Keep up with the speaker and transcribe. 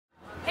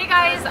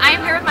guys,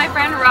 I'm here with my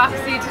friend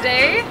Roxy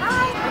today.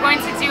 We're going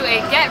to do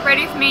a get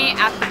ready with me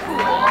at the pool.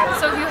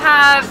 So if you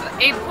have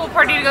a pool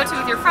party to go to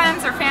with your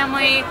friends or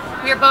family,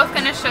 we are both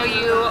going to show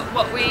you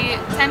what we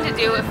tend to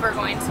do if we're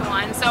going to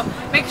one. So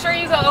make sure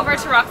you go over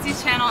to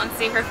Roxy's channel and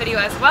see her video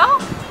as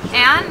well.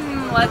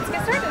 And let's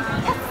get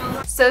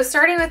started. So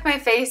starting with my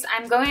face,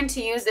 I'm going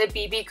to use a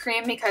BB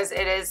cream because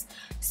it is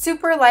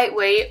super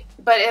lightweight,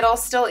 but it'll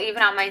still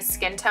even out my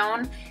skin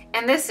tone.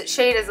 And this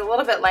shade is a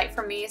little bit light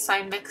for me, so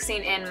I'm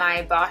mixing in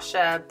my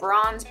Boscia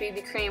Bronze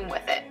BB cream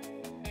with it.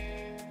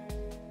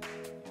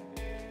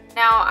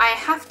 Now I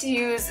have to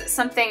use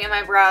something in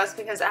my brows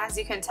because as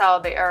you can tell,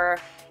 they are,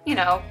 you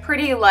know,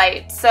 pretty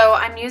light. So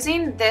I'm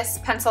using this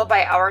pencil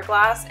by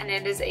Hourglass and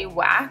it is a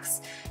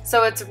wax.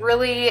 So it's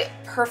really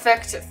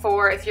perfect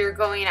for if you're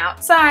going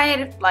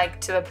outside, like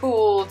to the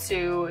pool,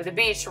 to the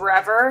beach,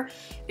 wherever,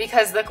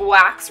 because the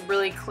wax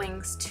really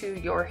clings to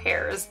your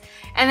hairs.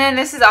 And then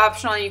this is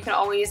optional. You can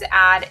always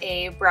add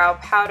a brow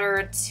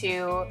powder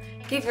to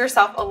give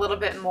yourself a little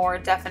bit more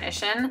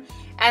definition.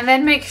 And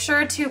then make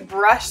sure to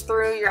brush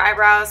through your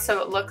eyebrows so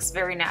it looks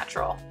very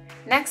natural.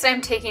 Next,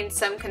 I'm taking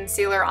some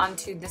concealer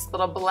onto this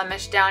little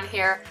blemish down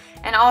here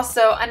and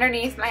also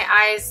underneath my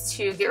eyes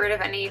to get rid of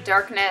any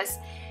darkness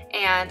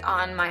and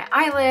on my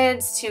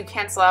eyelids to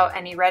cancel out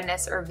any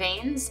redness or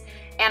veins.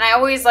 And I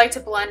always like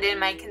to blend in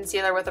my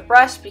concealer with a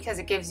brush because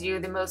it gives you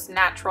the most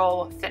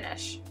natural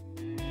finish.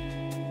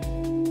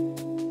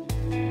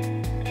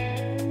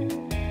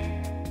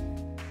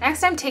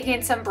 Next, I'm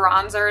taking some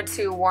bronzer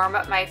to warm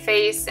up my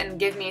face and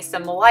give me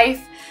some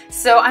life.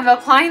 So I'm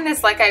applying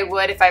this like I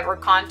would if I were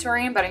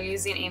contouring, but I'm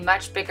using a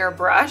much bigger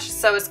brush,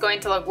 so it's going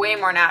to look way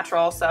more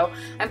natural. So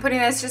I'm putting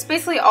this just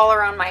basically all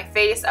around my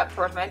face, up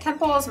towards my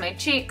temples, my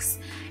cheeks,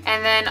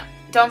 and then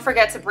don't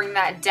forget to bring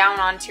that down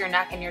onto your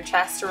neck and your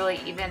chest to really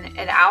even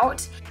it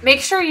out.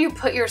 Make sure you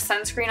put your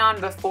sunscreen on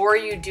before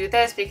you do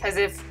this because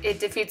if it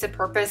defeats the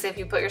purpose if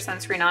you put your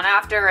sunscreen on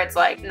after, it's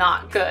like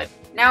not good.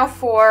 Now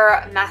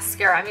for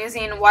mascara, I'm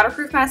using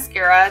waterproof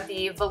mascara,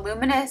 the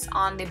Voluminous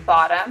on the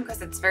bottom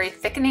because it's very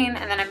thickening,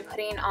 and then I'm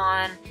putting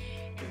on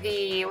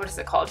the, what is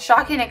it called,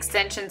 Shocking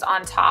Extensions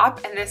on top,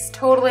 and this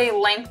totally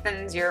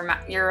lengthens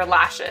your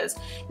lashes.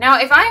 Now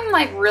if I'm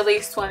like really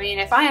swimming,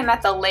 if I am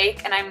at the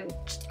lake and I'm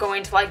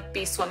going to like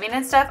be swimming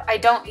and stuff, I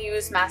don't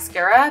use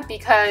mascara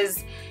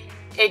because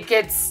it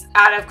gets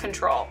out of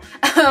control.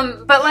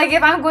 But like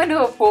if I'm going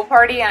to a pool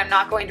party and I'm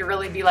not going to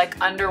really be like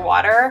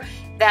underwater,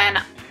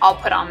 then I'll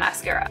put on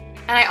mascara.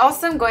 And I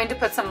also am going to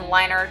put some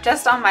liner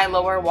just on my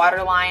lower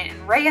waterline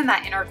and right in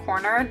that inner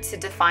corner to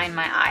define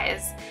my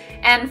eyes.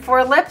 And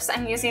for lips,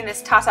 I'm using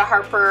this Tata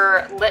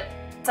Harper lip,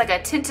 it's like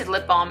a tinted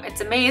lip balm.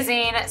 It's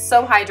amazing,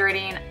 so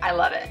hydrating, I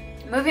love it.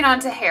 Moving on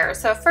to hair.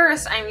 So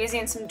first I'm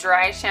using some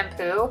dry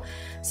shampoo.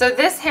 So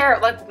this hair,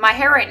 like my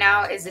hair right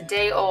now is a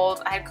day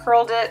old. I had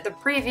curled it the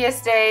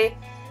previous day.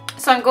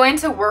 So I'm going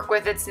to work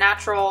with its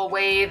natural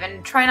wave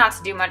and try not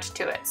to do much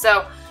to it.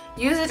 So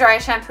use a dry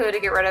shampoo to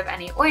get rid of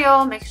any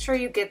oil. Make sure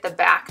you get the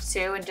back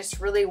too and just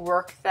really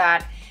work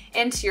that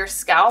into your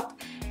scalp.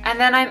 And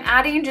then I'm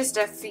adding just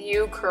a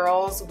few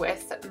curls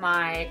with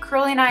my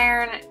curling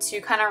iron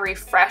to kind of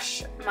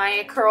refresh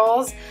my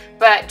curls,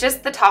 but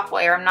just the top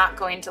layer. I'm not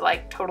going to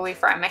like totally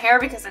fry my hair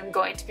because I'm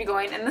going to be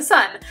going in the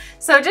sun.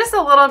 So just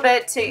a little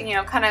bit to, you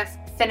know, kind of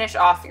finish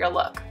off your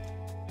look.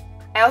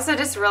 I also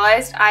just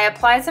realized I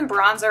applied some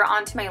bronzer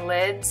onto my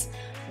lids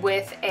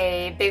with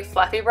a big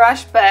fluffy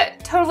brush, but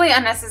totally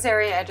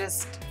unnecessary. I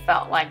just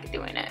felt like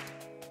doing it.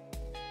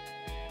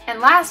 And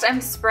last,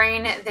 I'm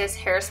spraying this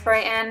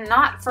hairspray in,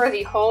 not for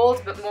the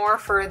hold, but more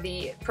for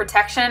the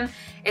protection.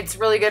 It's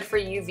really good for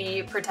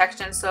UV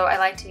protection, so I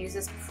like to use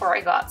this before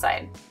I go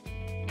outside.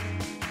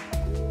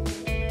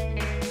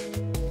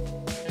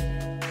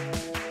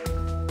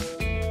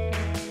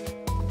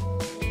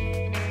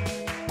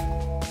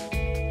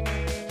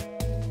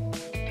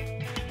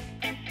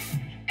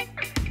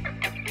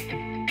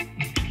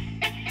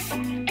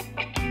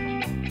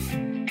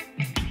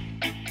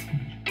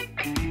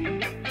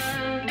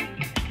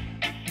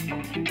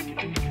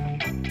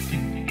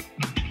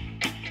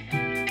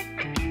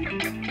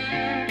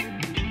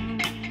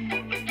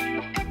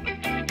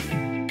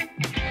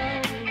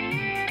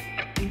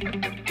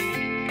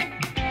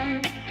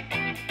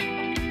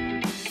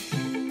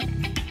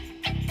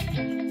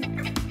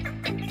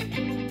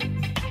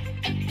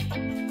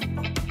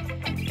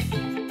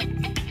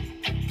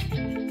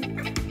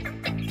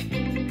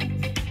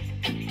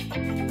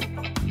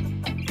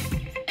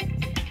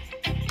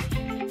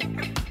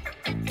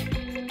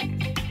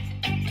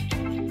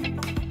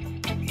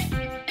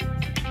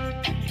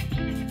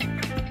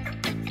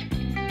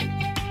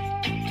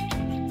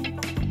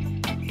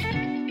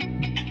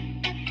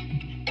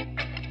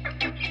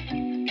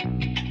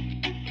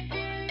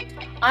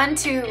 On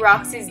to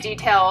Roxy's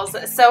details.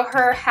 So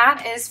her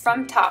hat is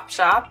from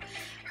Topshop.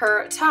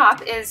 Her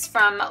top is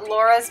from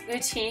Laura's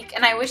Boutique,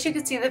 and I wish you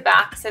could see the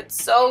back because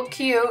it's so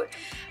cute.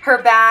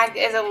 Her bag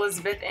is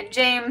Elizabeth and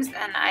James,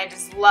 and I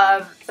just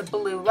love the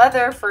blue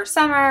leather for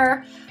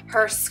summer.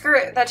 Her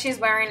skirt that she's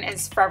wearing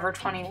is Forever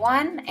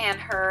 21, and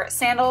her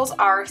sandals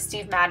are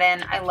Steve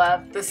Madden. I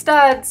love the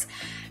studs.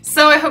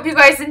 So I hope you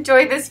guys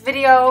enjoyed this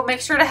video.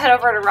 Make sure to head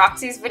over to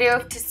Roxy's video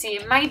to see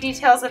my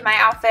details of my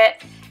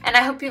outfit, and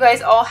I hope you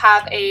guys all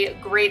have a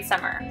great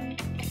summer.